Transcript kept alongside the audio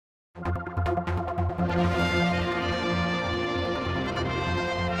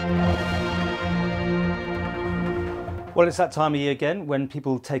Well, it's that time of year again when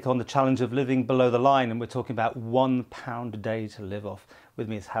people take on the challenge of living below the line, and we're talking about £1 a day to live off. With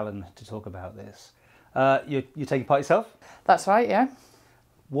me is Helen to talk about this. You're taking part yourself? That's right, yeah.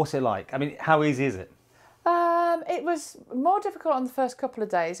 What's it like? I mean, how easy is it? It was more difficult on the first couple of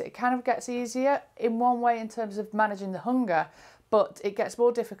days. It kind of gets easier in one way in terms of managing the hunger, but it gets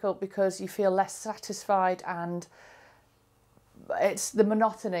more difficult because you feel less satisfied, and it's the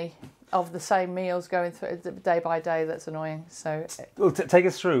monotony of the same meals going through day by day that's annoying. So, Well, take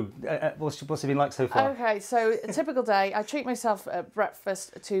us through. What's it been like so far? okay, so a typical day, I treat myself at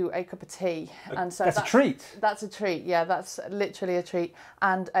breakfast to a cup of tea, and so that's a treat. That's a treat. Yeah, that's literally a treat,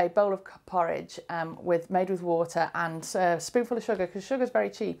 and a bowl of porridge made with water and a spoonful of sugar, because sugar's very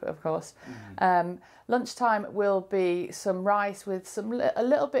cheap, of course. Lunchtime will be some rice with a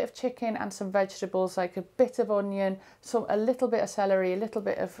little bit of chicken and some vegetables, like a bit of onion, a little bit of celery, a little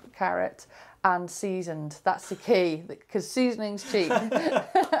bit of carrot, and seasoned. That's the key, because seasoning's cheap. And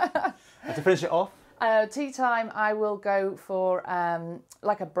to finish it off? Tea time, I will go for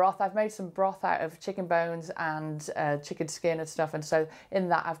like a broth. I've made some broth out of chicken bones and chicken skin and stuff, and so in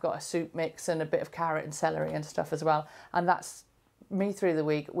that I've got a soup mix and a bit of carrot and celery and stuff as well. And that's me through the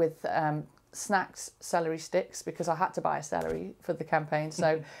week with snacks, celery sticks, because I had to buy a celery for the campaign.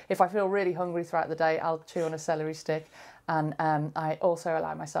 So if I feel really hungry throughout the day, I'll chew on a celery stick. And I also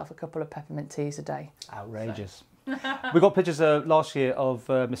allow myself a couple of peppermint teas a day. Outrageous. We got pictures last year of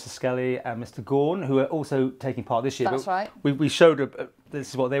Mr. Skelly and Mr. Gorn, who are also taking part this year. That's right. We showed this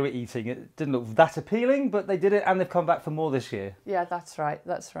is what they were eating. It didn't look that appealing, but they did it, and they've come back for more this year. Yeah, that's right.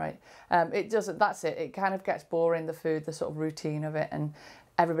 That's right. It doesn't. That's it. It kind of gets boring, the food, the sort of routine of it, and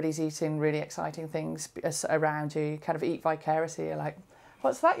everybody's eating really exciting things around you. You kind of eat vicariously. You're like,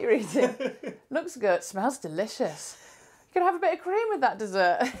 what's that you're eating? Looks good. Smells delicious. You can have a bit of cream with that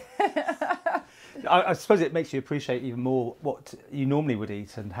dessert. I suppose it makes you appreciate even more what you normally would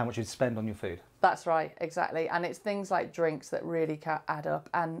eat and how much you'd spend on your food. That's right, exactly. And it's things like drinks that really add up.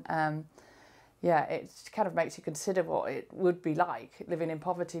 And yeah, it kind of makes you consider what it would be like living in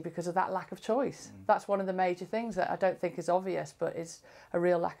poverty because of that lack of choice. That's one of the major things that I don't think is obvious, but is a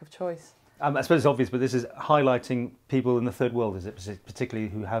real lack of choice. I suppose it's obvious, but this is highlighting people in the third world, is it? Particularly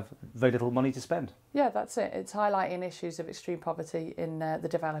who have very little money to spend. Yeah, that's it. It's highlighting issues of extreme poverty in the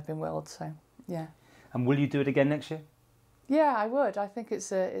developing world. So, yeah. And will you do it again next year? Yeah, I would. I think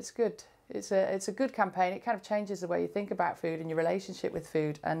it's good. It's a good campaign. It kind of changes the way you think about food and your relationship with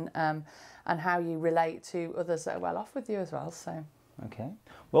food, and how you relate to others that are well off with you as well. So. Okay.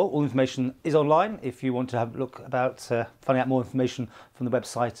 Well, all information is online if you want to have a look about finding out more information from the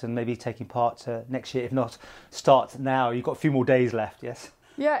website and maybe taking part next year. If not, start now. You've got a few more days left, yes?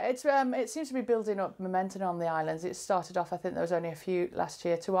 Yeah, it seems to be building up momentum on the islands. It started off, I think there was only a few last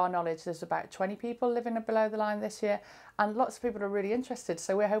year. To our knowledge, there's about 20 people living below the line this year, and lots of people are really interested.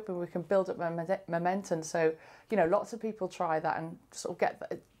 So we're hoping we can build up momentum. So, you know, lots of people try that and sort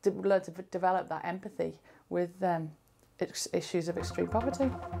of learn to develop that empathy with issues of extreme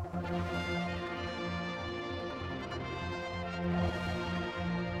poverty.